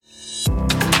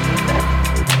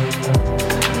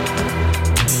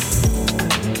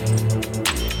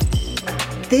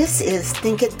This is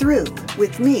Think It Through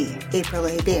with me, April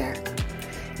A. Bear.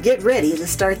 Get ready to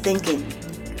start thinking.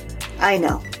 I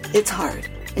know, it's hard,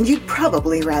 and you'd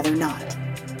probably rather not.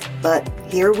 But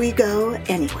here we go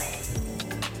anyway.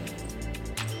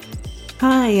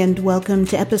 Hi, and welcome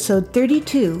to episode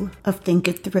 32 of Think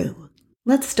It Through.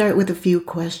 Let's start with a few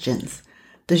questions.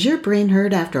 Does your brain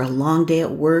hurt after a long day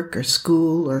at work or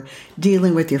school or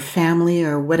dealing with your family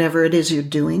or whatever it is you're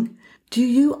doing? Do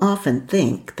you often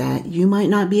think that you might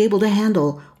not be able to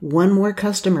handle one more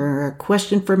customer or a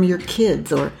question from your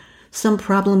kids or some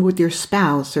problem with your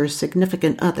spouse or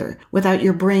significant other without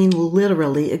your brain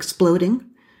literally exploding?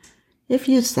 If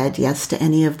you said yes to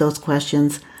any of those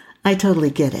questions, I totally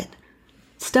get it.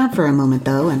 Stop for a moment,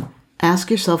 though, and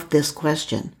ask yourself this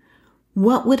question.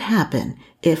 What would happen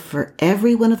if for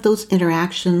every one of those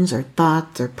interactions or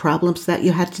thoughts or problems that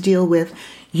you had to deal with,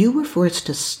 you were forced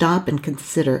to stop and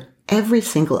consider every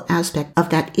single aspect of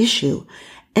that issue,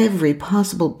 every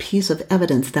possible piece of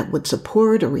evidence that would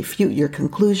support or refute your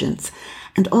conclusions,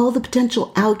 and all the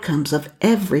potential outcomes of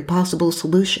every possible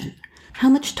solution? How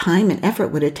much time and effort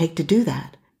would it take to do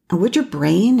that? And would your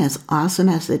brain, as awesome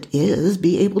as it is,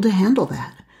 be able to handle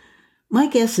that? My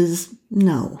guess is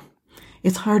no.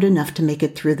 It's hard enough to make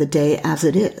it through the day as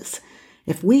it is.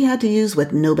 If we had to use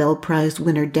what Nobel Prize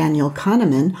winner Daniel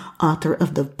Kahneman, author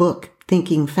of the book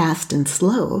Thinking Fast and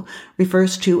Slow,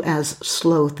 refers to as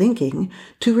slow thinking,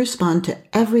 to respond to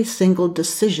every single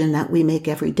decision that we make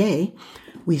every day,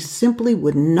 we simply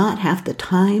would not have the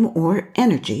time or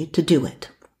energy to do it.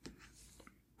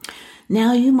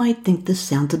 Now you might think this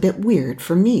sounds a bit weird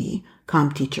for me,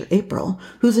 comm teacher April,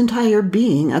 whose entire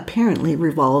being apparently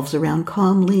revolves around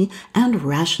calmly and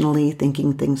rationally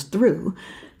thinking things through,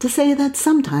 to say that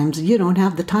sometimes you don't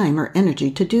have the time or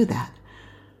energy to do that.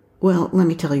 Well, let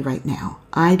me tell you right now,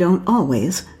 I don't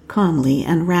always calmly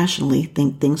and rationally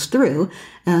think things through,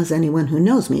 as anyone who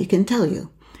knows me can tell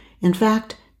you. In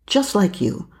fact, just like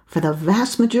you, for the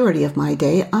vast majority of my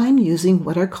day, I'm using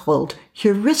what are called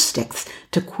heuristics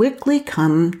to quickly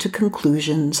come to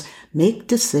conclusions, make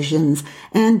decisions,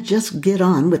 and just get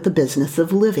on with the business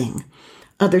of living.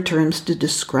 Other terms to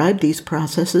describe these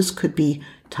processes could be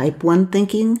type 1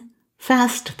 thinking,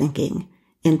 fast thinking,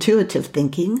 intuitive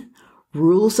thinking,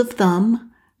 rules of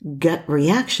thumb, gut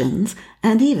reactions,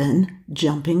 and even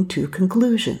jumping to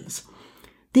conclusions.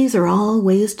 These are all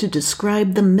ways to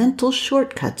describe the mental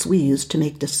shortcuts we use to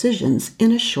make decisions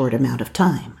in a short amount of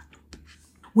time.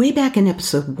 Way back in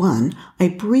episode 1, I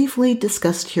briefly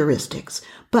discussed heuristics,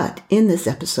 but in this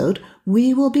episode,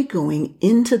 we will be going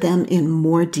into them in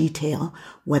more detail,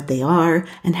 what they are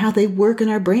and how they work in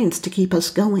our brains to keep us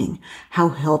going, how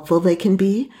helpful they can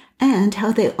be, and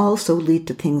how they also lead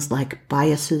to things like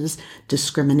biases,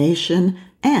 discrimination,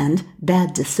 and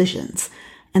bad decisions.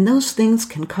 And those things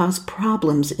can cause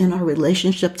problems in our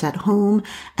relationships at home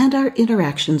and our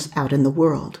interactions out in the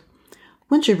world.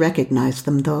 Once you recognize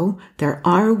them, though, there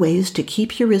are ways to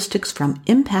keep heuristics from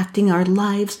impacting our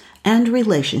lives and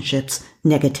relationships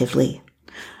negatively.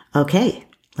 Okay,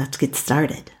 let's get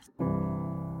started.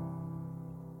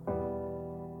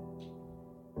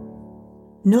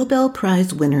 Nobel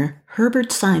Prize winner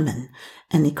Herbert Simon,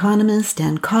 an economist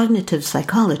and cognitive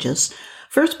psychologist,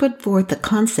 first put forth the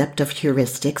concept of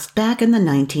heuristics back in the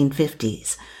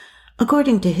 1950s.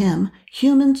 According to him,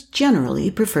 humans generally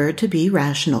prefer to be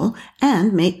rational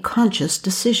and make conscious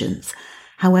decisions.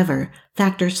 However,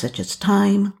 factors such as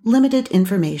time, limited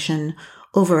information,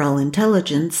 overall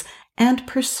intelligence, and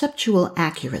perceptual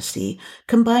accuracy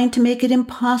combine to make it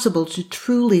impossible to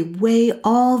truly weigh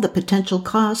all the potential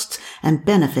costs and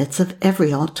benefits of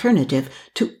every alternative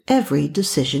to every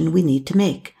decision we need to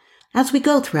make. As we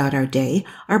go throughout our day,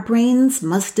 our brains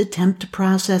must attempt to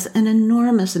process an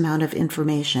enormous amount of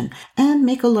information and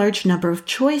make a large number of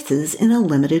choices in a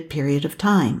limited period of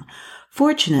time.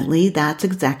 Fortunately, that's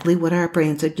exactly what our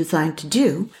brains are designed to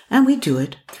do, and we do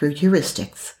it through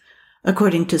heuristics.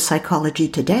 According to Psychology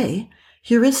Today,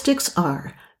 heuristics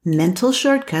are mental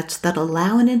shortcuts that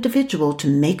allow an individual to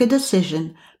make a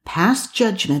decision, pass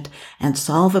judgment, and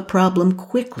solve a problem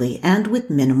quickly and with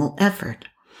minimal effort.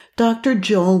 Dr.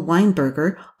 Joel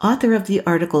Weinberger, author of the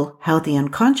article How the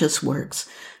Unconscious Works,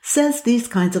 says these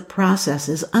kinds of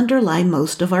processes underlie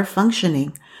most of our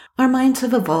functioning. Our minds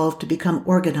have evolved to become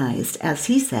organized, as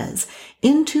he says,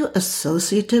 into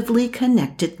associatively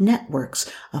connected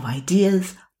networks of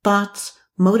ideas, thoughts,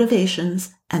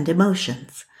 motivations, and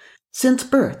emotions. Since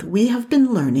birth, we have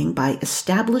been learning by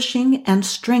establishing and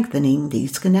strengthening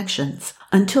these connections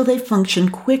until they function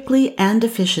quickly and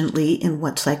efficiently in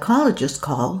what psychologists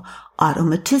call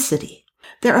automaticity.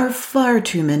 There are far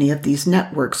too many of these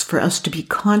networks for us to be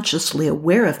consciously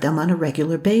aware of them on a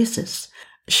regular basis.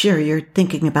 Sure, you're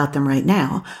thinking about them right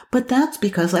now, but that's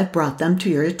because I've brought them to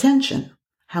your attention.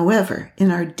 However,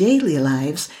 in our daily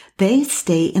lives, they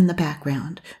stay in the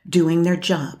background, doing their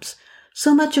jobs.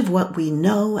 So much of what we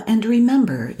know and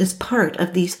remember is part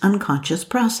of these unconscious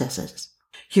processes.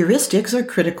 Heuristics are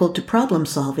critical to problem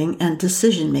solving and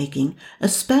decision making,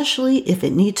 especially if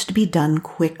it needs to be done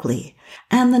quickly.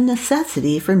 And the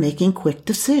necessity for making quick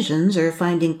decisions or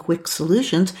finding quick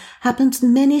solutions happens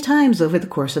many times over the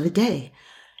course of a day.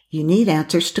 You need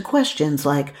answers to questions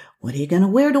like, what are you going to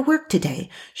wear to work today?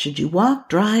 Should you walk,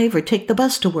 drive, or take the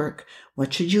bus to work?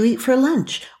 What should you eat for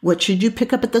lunch? What should you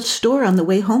pick up at the store on the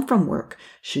way home from work?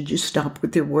 Should you stop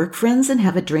with your work friends and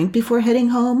have a drink before heading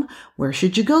home? Where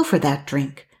should you go for that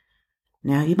drink?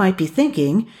 Now you might be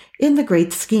thinking, in the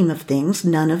great scheme of things,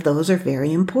 none of those are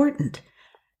very important.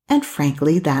 And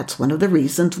frankly, that's one of the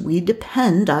reasons we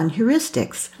depend on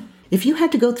heuristics. If you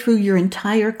had to go through your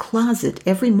entire closet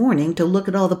every morning to look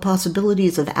at all the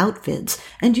possibilities of outfits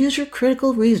and use your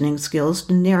critical reasoning skills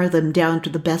to narrow them down to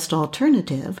the best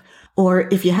alternative, or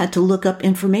if you had to look up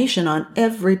information on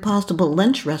every possible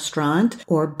lunch restaurant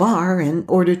or bar in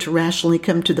order to rationally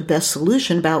come to the best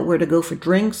solution about where to go for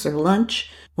drinks or lunch,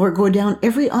 or go down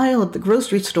every aisle of the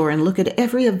grocery store and look at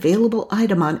every available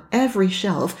item on every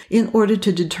shelf in order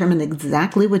to determine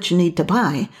exactly what you need to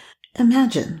buy,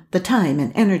 imagine the time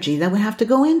and energy that would have to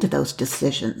go into those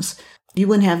decisions. You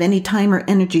wouldn't have any time or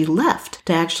energy left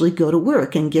to actually go to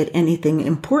work and get anything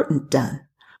important done.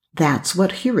 That's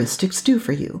what heuristics do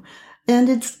for you. And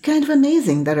it's kind of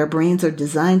amazing that our brains are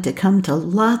designed to come to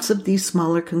lots of these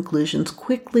smaller conclusions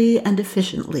quickly and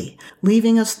efficiently,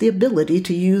 leaving us the ability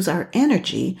to use our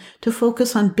energy to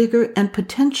focus on bigger and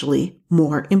potentially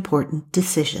more important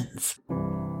decisions.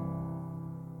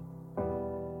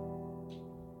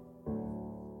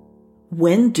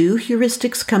 When do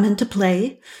heuristics come into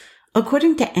play?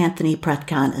 According to Anthony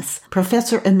Pratkanis,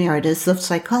 Professor Emeritus of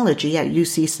Psychology at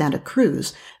UC Santa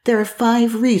Cruz, there are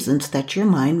 5 reasons that your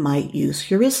mind might use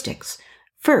heuristics.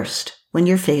 First, when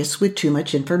you're faced with too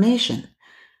much information.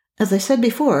 As I said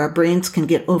before, our brains can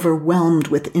get overwhelmed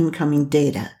with incoming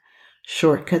data.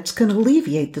 Shortcuts can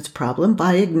alleviate this problem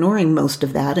by ignoring most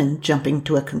of that and jumping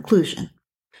to a conclusion.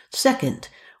 Second,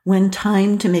 when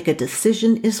time to make a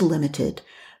decision is limited.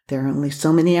 There are only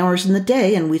so many hours in the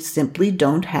day, and we simply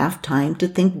don't have time to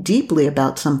think deeply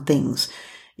about some things,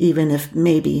 even if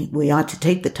maybe we ought to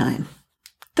take the time.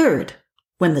 Third,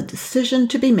 when the decision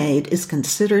to be made is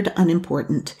considered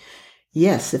unimportant.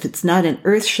 Yes, if it's not an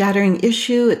earth-shattering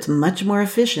issue, it's much more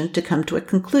efficient to come to a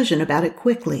conclusion about it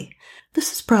quickly.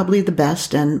 This is probably the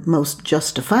best and most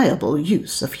justifiable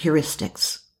use of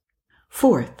heuristics.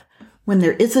 Fourth, when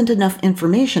there isn't enough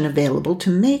information available to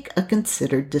make a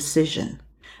considered decision.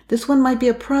 This one might be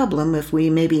a problem if we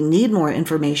maybe need more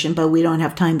information, but we don't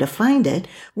have time to find it.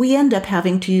 We end up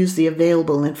having to use the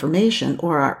available information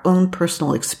or our own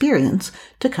personal experience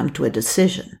to come to a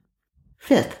decision.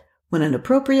 Fifth, when an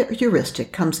appropriate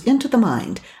heuristic comes into the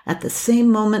mind at the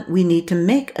same moment we need to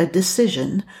make a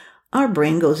decision, our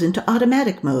brain goes into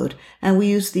automatic mode, and we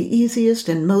use the easiest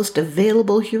and most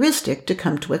available heuristic to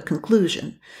come to a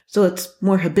conclusion. So it's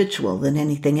more habitual than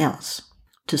anything else.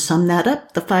 To sum that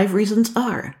up, the 5 reasons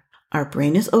are: our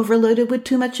brain is overloaded with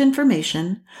too much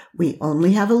information, we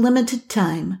only have a limited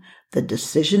time, the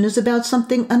decision is about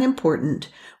something unimportant,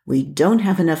 we don't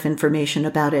have enough information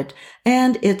about it,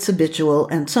 and it's habitual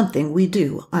and something we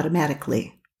do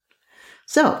automatically.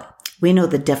 So, we know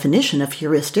the definition of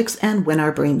heuristics and when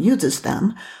our brain uses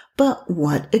them, but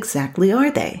what exactly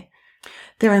are they?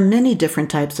 There are many different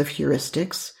types of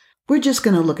heuristics. We're just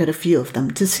going to look at a few of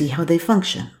them to see how they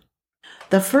function.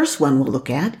 The first one we'll look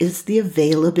at is the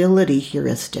availability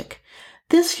heuristic.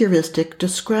 This heuristic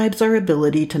describes our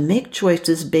ability to make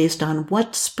choices based on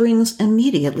what springs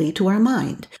immediately to our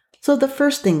mind. So the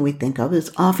first thing we think of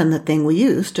is often the thing we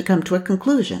use to come to a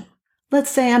conclusion. Let's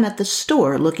say I'm at the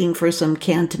store looking for some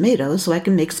canned tomatoes so I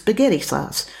can make spaghetti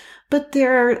sauce. But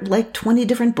there are like 20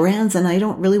 different brands and I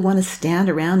don't really want to stand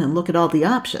around and look at all the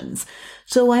options.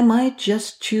 So I might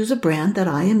just choose a brand that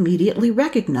I immediately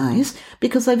recognize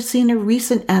because I've seen a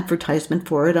recent advertisement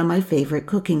for it on my favorite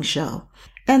cooking show.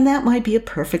 And that might be a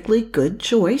perfectly good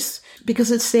choice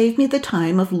because it saved me the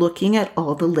time of looking at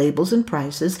all the labels and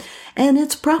prices, and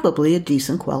it's probably a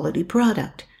decent quality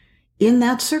product. In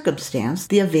that circumstance,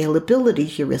 the availability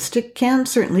heuristic can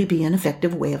certainly be an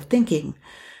effective way of thinking.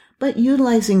 But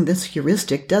utilizing this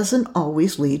heuristic doesn't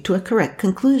always lead to a correct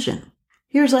conclusion.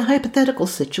 Here's a hypothetical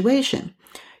situation.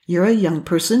 You're a young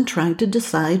person trying to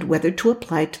decide whether to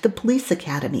apply to the police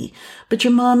academy, but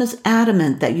your mom is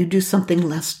adamant that you do something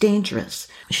less dangerous.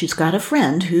 She's got a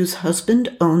friend whose husband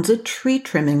owns a tree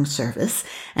trimming service,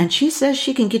 and she says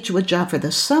she can get you a job for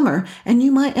the summer, and you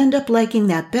might end up liking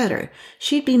that better.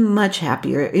 She'd be much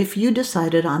happier if you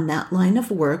decided on that line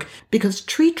of work because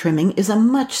tree trimming is a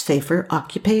much safer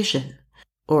occupation.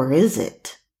 Or is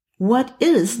it? What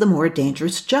is the more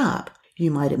dangerous job? You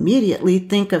might immediately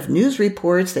think of news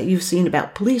reports that you've seen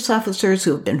about police officers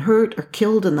who have been hurt or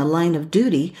killed in the line of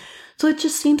duty, so it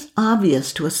just seems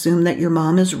obvious to assume that your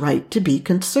mom is right to be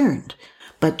concerned.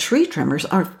 But tree trimmers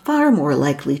are far more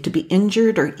likely to be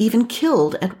injured or even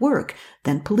killed at work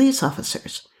than police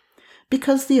officers.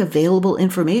 Because the available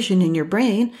information in your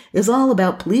brain is all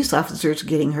about police officers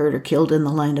getting hurt or killed in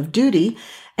the line of duty,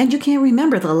 and you can't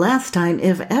remember the last time,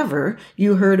 if ever,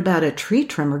 you heard about a tree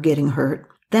trimmer getting hurt,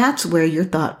 that's where your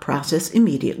thought process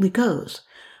immediately goes.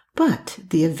 But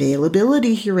the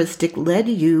availability heuristic led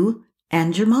you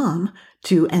and your mom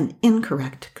to an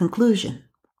incorrect conclusion.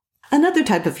 Another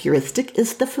type of heuristic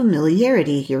is the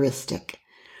familiarity heuristic.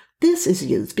 This is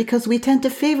used because we tend to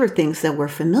favor things that we're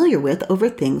familiar with over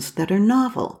things that are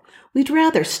novel. We'd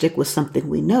rather stick with something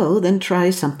we know than try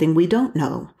something we don't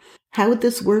know. How would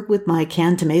this work with my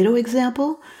canned tomato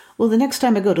example? Well, the next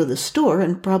time I go to the store,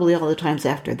 and probably all the times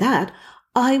after that,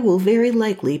 I will very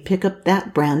likely pick up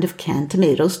that brand of canned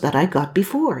tomatoes that I got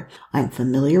before. I'm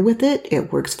familiar with it,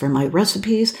 it works for my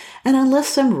recipes, and unless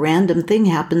some random thing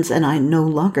happens and I no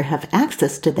longer have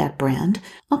access to that brand,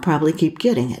 I'll probably keep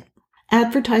getting it.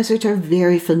 Advertisers are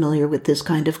very familiar with this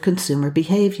kind of consumer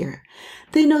behavior.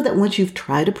 They know that once you've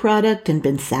tried a product and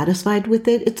been satisfied with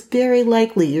it, it's very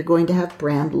likely you're going to have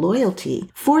brand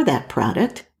loyalty for that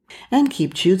product and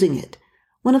keep choosing it.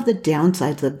 One of the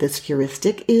downsides of this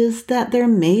heuristic is that there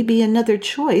may be another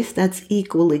choice that's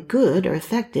equally good or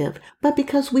effective, but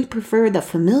because we prefer the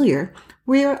familiar,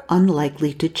 we're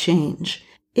unlikely to change.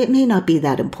 It may not be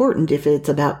that important if it's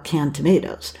about canned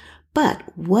tomatoes, but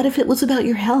what if it was about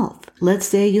your health? Let's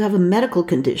say you have a medical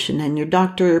condition and your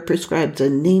doctor prescribes a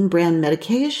name brand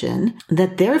medication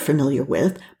that they're familiar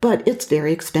with, but it's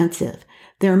very expensive.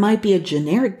 There might be a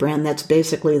generic brand that's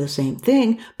basically the same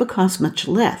thing, but costs much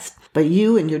less. But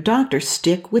you and your doctor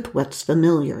stick with what's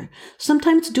familiar.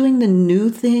 Sometimes doing the new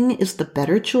thing is the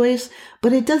better choice,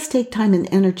 but it does take time and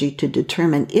energy to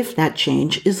determine if that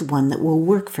change is one that will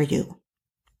work for you.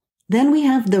 Then we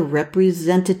have the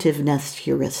representativeness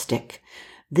heuristic.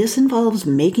 This involves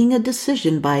making a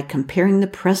decision by comparing the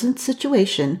present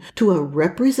situation to a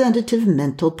representative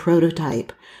mental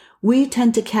prototype. We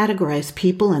tend to categorize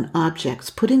people and objects,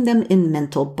 putting them in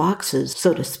mental boxes,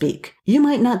 so to speak. You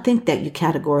might not think that you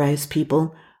categorize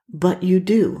people, but you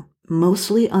do,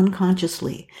 mostly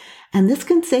unconsciously. And this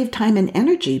can save time and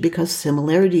energy because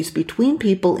similarities between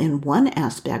people in one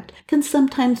aspect can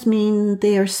sometimes mean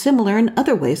they are similar in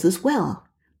other ways as well,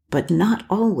 but not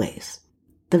always.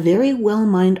 The very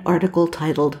well-mined article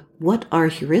titled, "What Are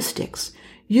Heuristics?"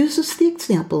 uses the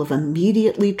example of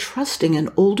immediately trusting an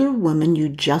older woman you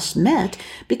just met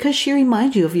because she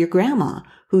reminds you of your grandma,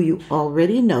 who you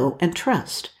already know and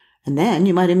trust. And then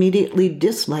you might immediately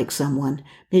dislike someone,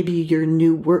 maybe your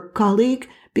new work colleague,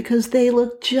 because they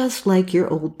look just like your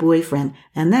old boyfriend,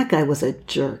 and that guy was a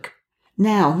jerk.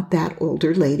 Now, that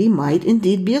older lady might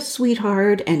indeed be a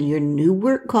sweetheart, and your new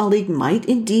work colleague might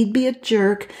indeed be a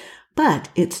jerk, but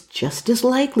it's just as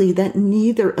likely that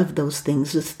neither of those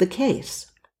things is the case.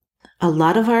 A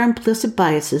lot of our implicit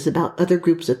biases about other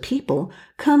groups of people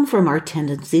come from our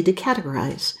tendency to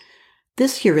categorize.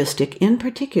 This heuristic, in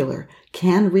particular,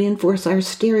 can reinforce our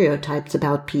stereotypes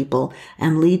about people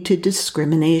and lead to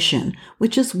discrimination,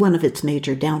 which is one of its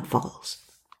major downfalls.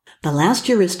 The last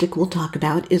heuristic we'll talk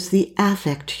about is the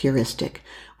affect heuristic,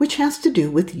 which has to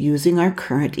do with using our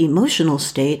current emotional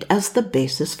state as the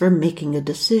basis for making a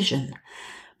decision.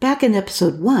 Back in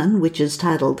episode 1, which is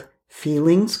titled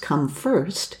Feelings Come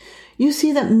First, you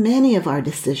see that many of our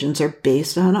decisions are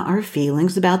based on our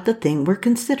feelings about the thing we're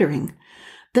considering.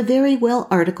 The Very Well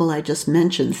article I just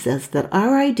mentioned says that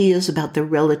our ideas about the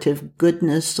relative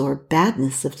goodness or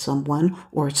badness of someone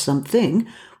or something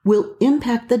will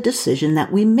impact the decision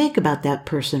that we make about that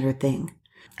person or thing.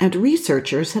 And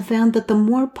researchers have found that the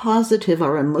more positive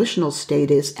our emotional state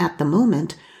is at the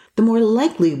moment, the more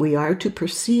likely we are to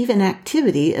perceive an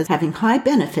activity as having high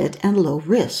benefit and low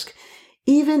risk,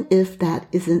 even if that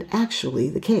isn't actually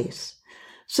the case.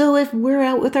 So if we're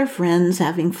out with our friends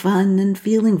having fun and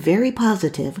feeling very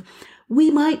positive, we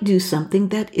might do something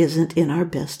that isn't in our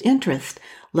best interest,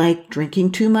 like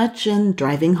drinking too much and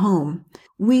driving home.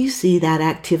 We see that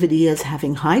activity as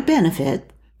having high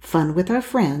benefit, fun with our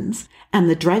friends, and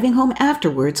the driving home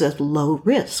afterwards as low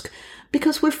risk,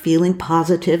 because we're feeling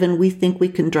positive and we think we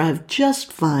can drive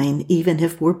just fine even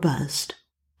if we're buzzed.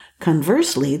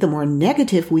 Conversely, the more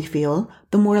negative we feel,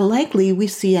 the more likely we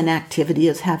see an activity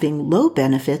as having low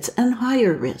benefits and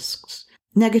higher risks.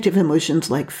 Negative emotions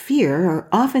like fear are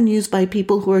often used by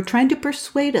people who are trying to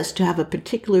persuade us to have a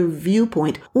particular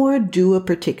viewpoint or do a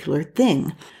particular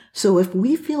thing. So if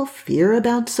we feel fear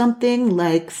about something,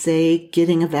 like, say,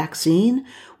 getting a vaccine,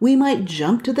 we might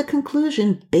jump to the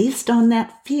conclusion based on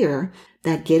that fear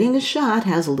that getting a shot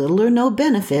has little or no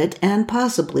benefit and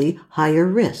possibly higher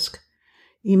risk.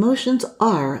 Emotions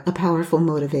are a powerful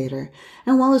motivator,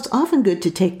 and while it's often good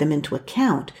to take them into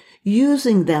account,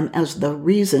 using them as the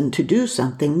reason to do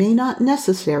something may not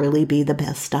necessarily be the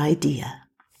best idea.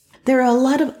 There are a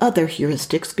lot of other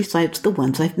heuristics besides the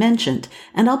ones I've mentioned,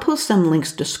 and I'll post some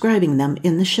links describing them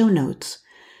in the show notes.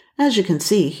 As you can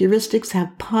see, heuristics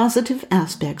have positive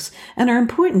aspects and are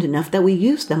important enough that we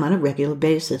use them on a regular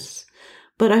basis.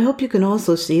 But I hope you can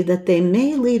also see that they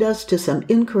may lead us to some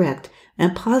incorrect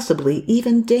and possibly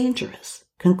even dangerous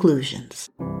conclusions.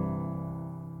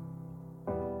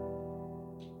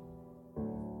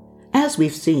 As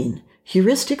we've seen,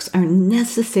 heuristics are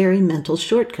necessary mental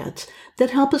shortcuts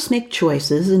that help us make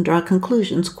choices and draw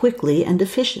conclusions quickly and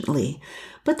efficiently,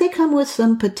 but they come with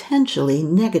some potentially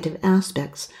negative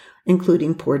aspects,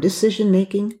 including poor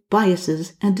decision-making,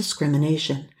 biases, and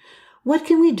discrimination. What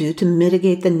can we do to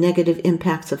mitigate the negative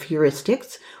impacts of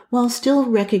heuristics while still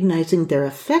recognizing their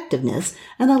effectiveness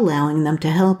and allowing them to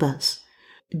help us?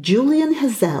 Julian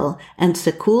Hazel and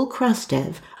Sekul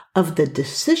Krastev of the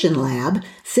Decision Lab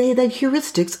say that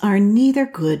heuristics are neither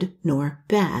good nor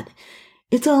bad.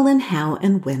 It's all in how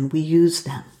and when we use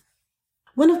them.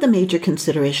 One of the major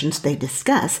considerations they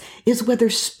discuss is whether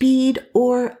speed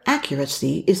or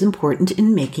accuracy is important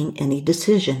in making any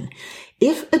decision.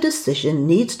 If a decision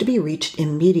needs to be reached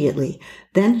immediately,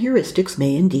 then heuristics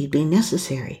may indeed be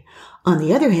necessary. On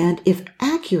the other hand, if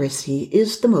accuracy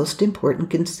is the most important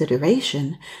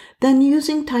consideration, then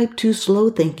using type 2 slow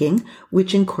thinking,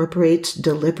 which incorporates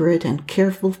deliberate and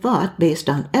careful thought based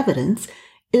on evidence,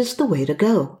 is the way to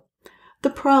go. The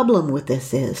problem with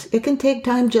this is it can take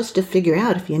time just to figure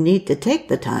out if you need to take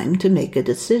the time to make a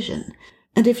decision.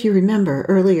 And if you remember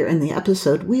earlier in the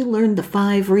episode, we learned the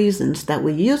 5 reasons that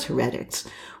we use heuristics.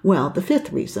 Well, the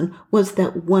 5th reason was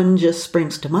that one just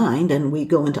springs to mind and we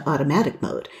go into automatic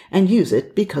mode and use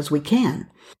it because we can.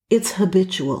 It's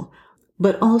habitual,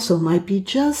 but also might be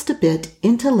just a bit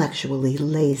intellectually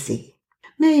lazy.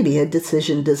 Maybe a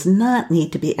decision does not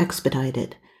need to be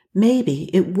expedited. Maybe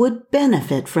it would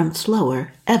benefit from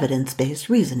slower, evidence-based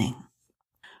reasoning.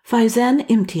 Faizan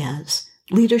Imtiaz,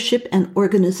 Leadership and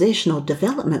Organizational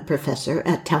Development Professor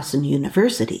at Towson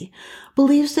University,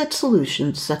 believes that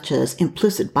solutions such as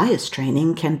implicit bias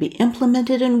training can be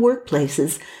implemented in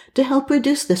workplaces to help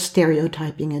reduce the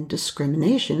stereotyping and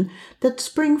discrimination that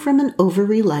spring from an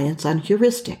over-reliance on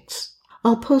heuristics.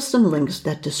 I'll post some links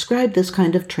that describe this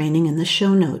kind of training in the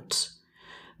show notes.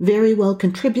 Very Well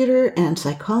contributor and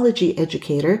psychology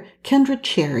educator Kendra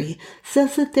Cherry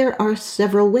says that there are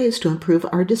several ways to improve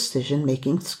our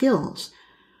decision-making skills.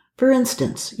 For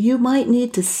instance, you might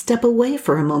need to step away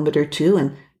for a moment or two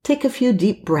and take a few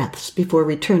deep breaths before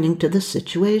returning to the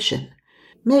situation.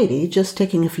 Maybe just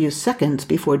taking a few seconds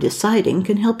before deciding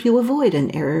can help you avoid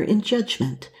an error in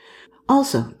judgment.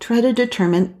 Also, try to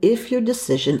determine if your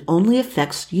decision only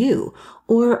affects you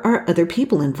or are other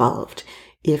people involved.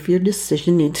 If your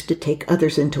decision needs to take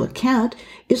others into account,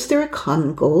 is there a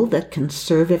common goal that can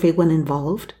serve everyone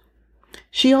involved?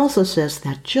 She also says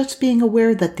that just being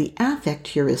aware that the affect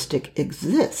heuristic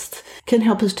exists can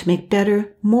help us to make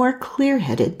better, more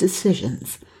clear-headed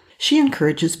decisions. She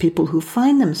encourages people who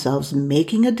find themselves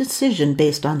making a decision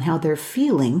based on how they're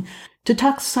feeling to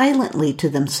talk silently to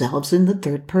themselves in the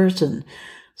third person.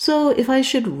 So if I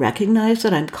should recognize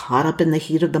that I'm caught up in the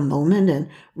heat of the moment and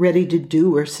ready to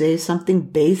do or say something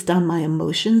based on my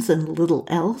emotions and little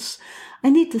else,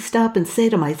 I need to stop and say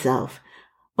to myself,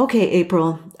 okay,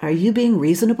 April, are you being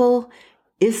reasonable?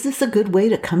 Is this a good way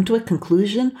to come to a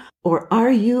conclusion? Or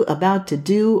are you about to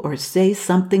do or say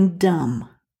something dumb?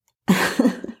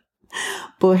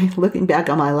 Boy, looking back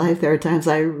on my life, there are times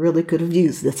I really could have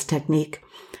used this technique.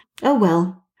 Oh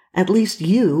well, at least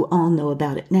you all know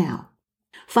about it now.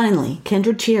 Finally,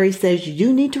 Kendra Cherry says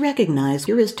you need to recognize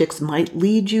heuristics might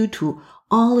lead you to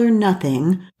all or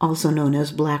nothing, also known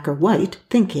as black or white,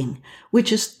 thinking,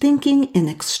 which is thinking in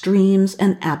extremes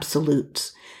and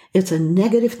absolutes. It's a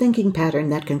negative thinking pattern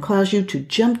that can cause you to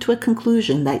jump to a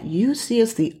conclusion that you see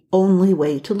as the only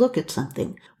way to look at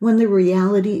something, when the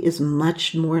reality is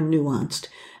much more nuanced,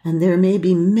 and there may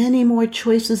be many more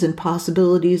choices and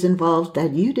possibilities involved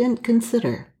that you didn't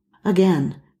consider.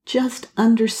 Again, just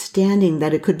understanding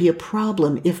that it could be a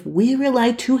problem if we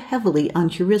rely too heavily on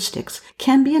heuristics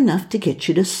can be enough to get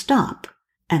you to stop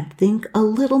and think a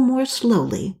little more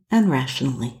slowly and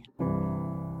rationally.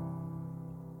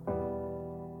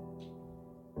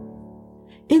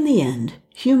 In the end,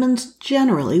 humans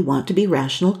generally want to be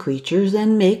rational creatures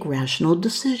and make rational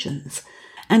decisions,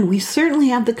 and we certainly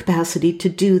have the capacity to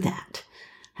do that.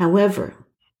 However,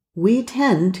 we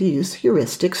tend to use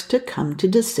heuristics to come to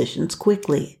decisions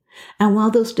quickly. And while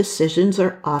those decisions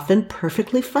are often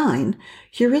perfectly fine,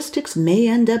 heuristics may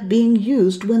end up being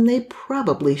used when they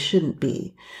probably shouldn't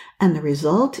be, and the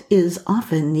result is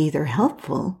often neither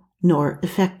helpful nor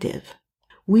effective.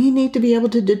 We need to be able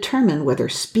to determine whether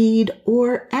speed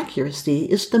or accuracy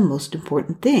is the most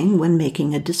important thing when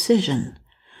making a decision.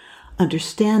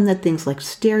 Understand that things like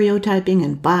stereotyping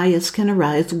and bias can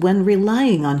arise when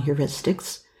relying on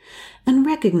heuristics, and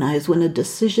recognize when a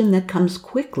decision that comes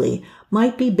quickly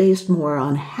might be based more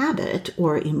on habit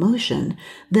or emotion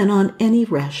than on any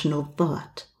rational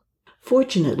thought.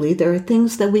 Fortunately, there are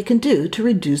things that we can do to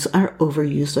reduce our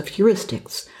overuse of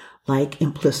heuristics, like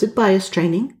implicit bias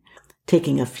training,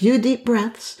 taking a few deep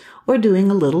breaths, or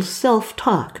doing a little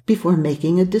self-talk before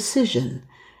making a decision,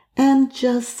 and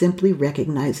just simply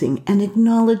recognizing and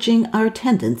acknowledging our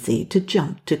tendency to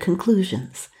jump to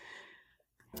conclusions.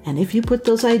 And if you put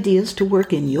those ideas to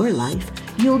work in your life,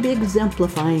 you'll be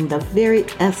exemplifying the very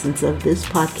essence of this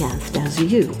podcast as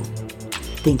you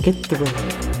think it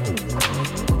through.